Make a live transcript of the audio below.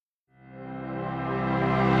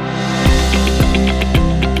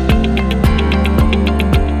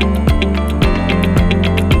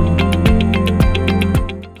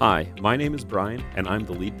My name is Brian, and I'm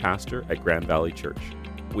the lead pastor at Grand Valley Church.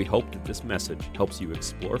 We hope that this message helps you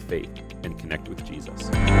explore faith and connect with Jesus.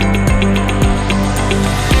 Good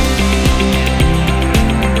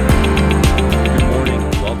morning,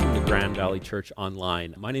 and welcome to Grand Valley Church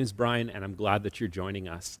Online. My name is Brian, and I'm glad that you're joining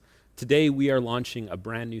us. Today, we are launching a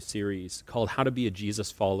brand new series called How to Be a Jesus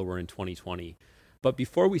Follower in 2020. But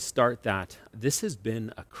before we start that, this has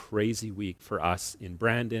been a crazy week for us in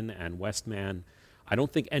Brandon and Westman. I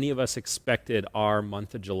don't think any of us expected our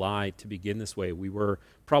month of July to begin this way. We were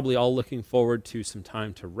probably all looking forward to some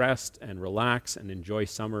time to rest and relax and enjoy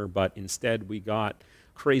summer, but instead we got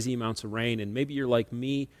crazy amounts of rain. And maybe you're like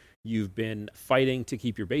me, you've been fighting to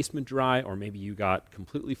keep your basement dry, or maybe you got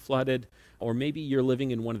completely flooded, or maybe you're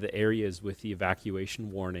living in one of the areas with the evacuation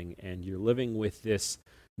warning and you're living with this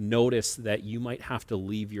notice that you might have to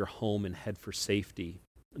leave your home and head for safety.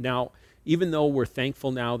 Now, even though we're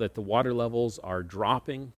thankful now that the water levels are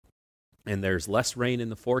dropping and there's less rain in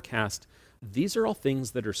the forecast, these are all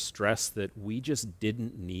things that are stress that we just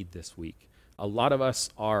didn't need this week. A lot of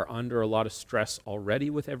us are under a lot of stress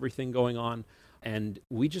already with everything going on, and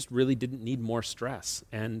we just really didn't need more stress.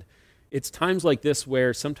 And it's times like this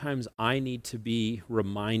where sometimes I need to be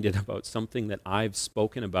reminded about something that I've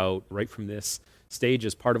spoken about right from this stage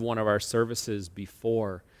as part of one of our services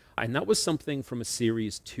before. And that was something from a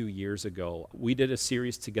series 2 years ago. We did a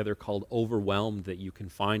series together called Overwhelmed that you can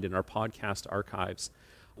find in our podcast archives,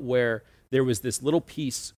 where there was this little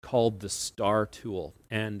piece called the STAR tool.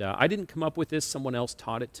 And I didn't come up with this. Someone else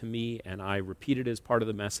taught it to me, and I repeated it as part of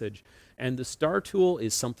the message. And the STAR tool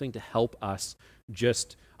is something to help us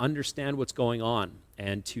just understand what's going on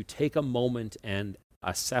and to take a moment and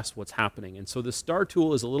assess what's happening. And so the STAR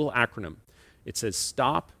tool is a little acronym. It says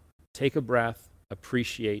stop, take a breath,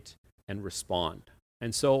 appreciate, and respond.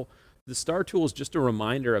 And so the STAR tool is just a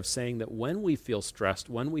reminder of saying that when we feel stressed,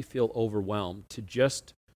 when we feel overwhelmed, to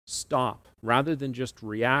just stop rather than just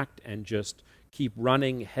react and just keep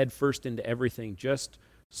running headfirst into everything. Just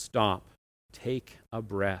stop, take a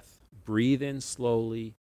breath, breathe in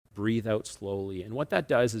slowly, breathe out slowly. And what that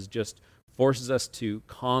does is just forces us to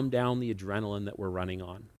calm down the adrenaline that we're running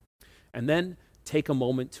on. And then take a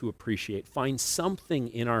moment to appreciate. Find something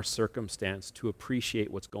in our circumstance to appreciate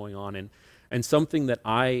what's going on. And something that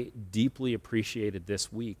I deeply appreciated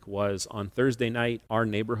this week was on Thursday night, our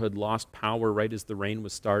neighborhood lost power right as the rain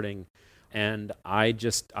was starting. And I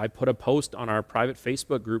put a post on our private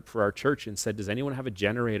Facebook group for our church and said, does anyone have a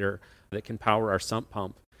generator that can power our sump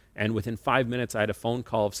pump? And within 5 minutes, I had a phone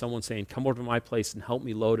call of someone saying, come over to my place and help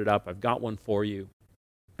me load it up. I've got one for you.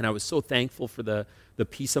 And I was so thankful for the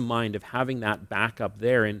peace of mind of having that backup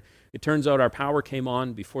there. And it turns out our power came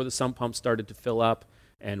on before the sump pump started to fill up,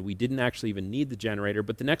 and we didn't actually even need the generator.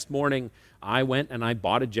 But the next morning, I went and I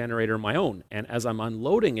bought a generator of my own. And as I'm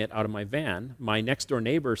unloading it out of my van, my next door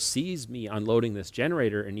neighbor sees me unloading this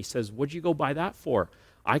generator, and he says, what'd you go buy that for?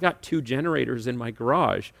 I got 2 generators in my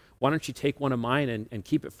garage. Why don't you take one of mine and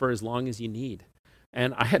keep it for as long as you need?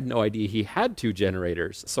 And I had no idea he had 2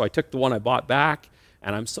 generators. So I took the one I bought back,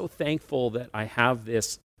 and I'm so thankful that I have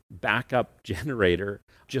this backup generator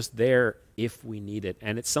just there if we need it.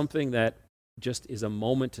 And it's something that just is a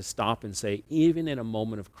moment to stop and say, even in a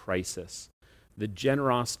moment of crisis, the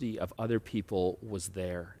generosity of other people was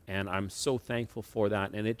there. And I'm so thankful for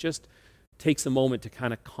that. And it just takes a moment to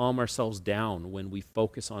kind of calm ourselves down when we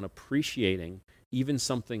focus on appreciating even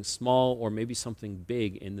something small or maybe something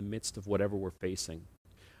big in the midst of whatever we're facing.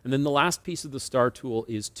 And then the last piece of the STAR tool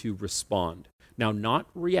is to respond. Now, not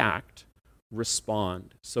react,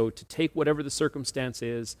 respond. So to take whatever the circumstance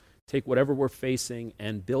is, take whatever we're facing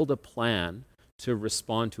and build a plan to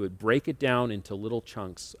respond to it. Break it down into little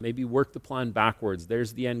chunks. Maybe work the plan backwards.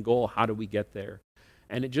 There's the end goal. How do we get there?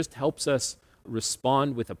 And it just helps us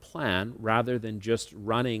respond with a plan rather than just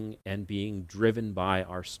running and being driven by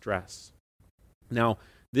our stress. Now,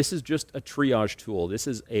 this is just a triage tool. This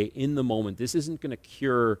is in the moment. This isn't going to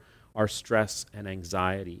cure our stress and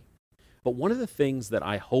anxiety. But one of the things that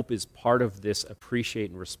I hope is part of this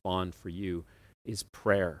appreciate and respond for you is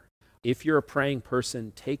prayer. If you're a praying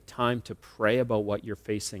person, take time to pray about what you're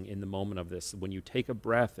facing in the moment of this. When you take a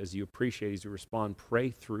breath, as you appreciate, as you respond,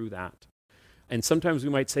 pray through that. And sometimes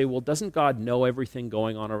we might say, well, doesn't God know everything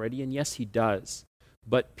going on already? And yes, he does.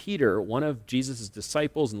 But Peter, one of Jesus'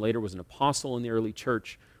 disciples and later was an apostle in the early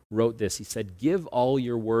church, wrote this. He said, give all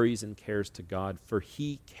your worries and cares to God, for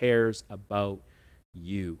he cares about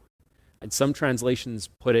you. And some translations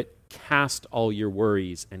put it, cast all your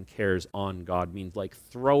worries and cares on God, means like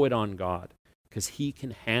throw it on God, because he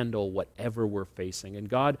can handle whatever we're facing. And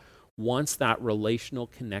God wants that relational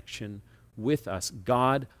connection with us.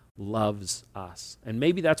 God loves us. And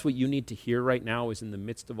maybe that's what you need to hear right now is in the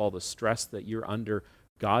midst of all the stress that you're under,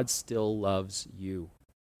 God still loves you.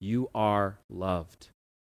 You are loved.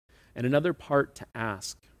 And another part to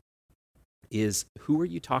ask is, who are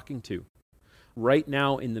you talking to? Right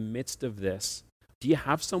now, in the midst of this, do you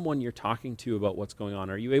have someone you're talking to about what's going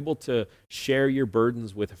on? Are you able to share your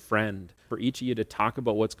burdens with a friend, for each of you to talk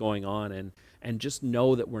about what's going on and just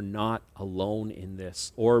know that we're not alone in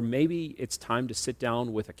this? Or maybe it's time to sit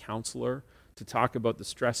down with a counselor to talk about the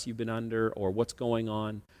stress you've been under or what's going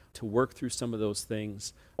on, to work through some of those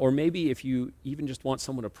things. Or maybe if you even just want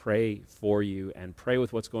someone to pray for you and pray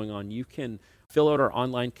with what's going on, you can fill out our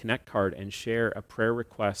online Connect card and share a prayer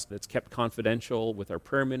request that's kept confidential with our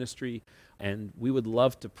prayer ministry, and we would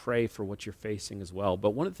love to pray for what you're facing as well.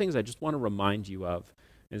 But one of the things I just want to remind you of,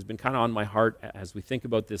 and has been kind of on my heart as we think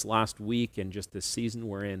about this last week and just this season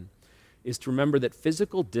we're in, is to remember that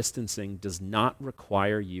physical distancing does not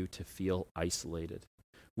require you to feel isolated.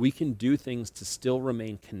 We can do things to still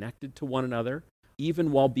remain connected to one another,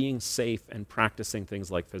 even while being safe and practicing things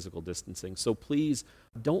like physical distancing. So please,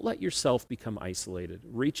 don't let yourself become isolated.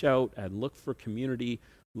 Reach out and look for community,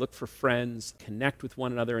 look for friends, connect with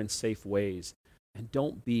one another in safe ways, and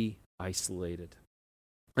don't be isolated.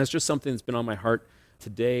 That's just something that's been on my heart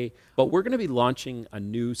today. But we're going to be launching a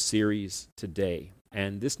new series today.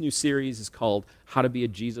 And this new series is called How to Be a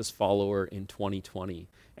Jesus Follower in 2020.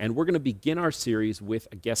 And we're going to begin our series with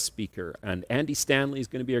a guest speaker. And Andy Stanley is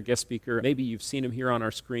going to be our guest speaker. Maybe you've seen him here on our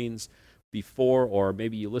screens before, or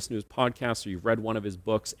maybe you listen to his podcast or you've read one of his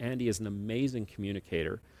books. Andy is an amazing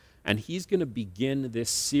communicator. And he's going to begin this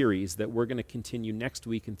series that we're going to continue next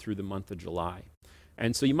week and through the month of July.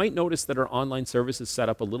 And so you might notice that our online service is set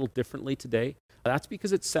up a little differently today. That's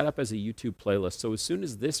because it's set up as a YouTube playlist. So as soon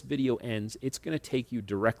as this video ends, it's going to take you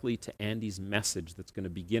directly to Andy's message that's going to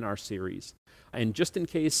begin our series. And just in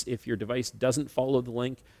case if your device doesn't follow the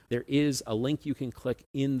link, there is a link you can click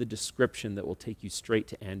in the description that will take you straight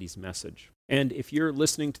to Andy's message. And if you're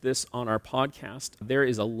listening to this on our podcast, there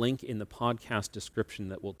is a link in the podcast description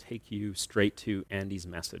that will take you straight to Andy's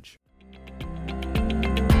message.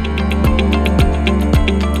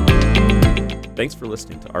 Thanks for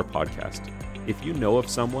listening to our podcast. If you know of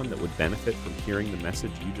someone that would benefit from hearing the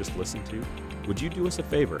message you just listened to, would you do us a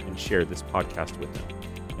favor and share this podcast with them?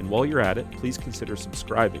 And while you're at it, please consider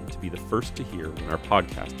subscribing to be the first to hear when our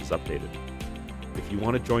podcast is updated. If you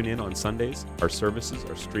want to join in on Sundays, our services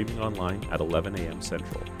are streaming online at 11 a.m.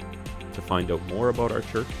 Central. To find out more about our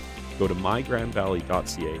church, go to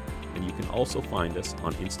mygrandvalley.ca, and you can also find us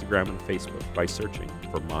on Instagram and Facebook by searching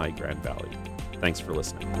for My Grand Valley. Thanks for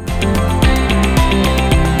listening.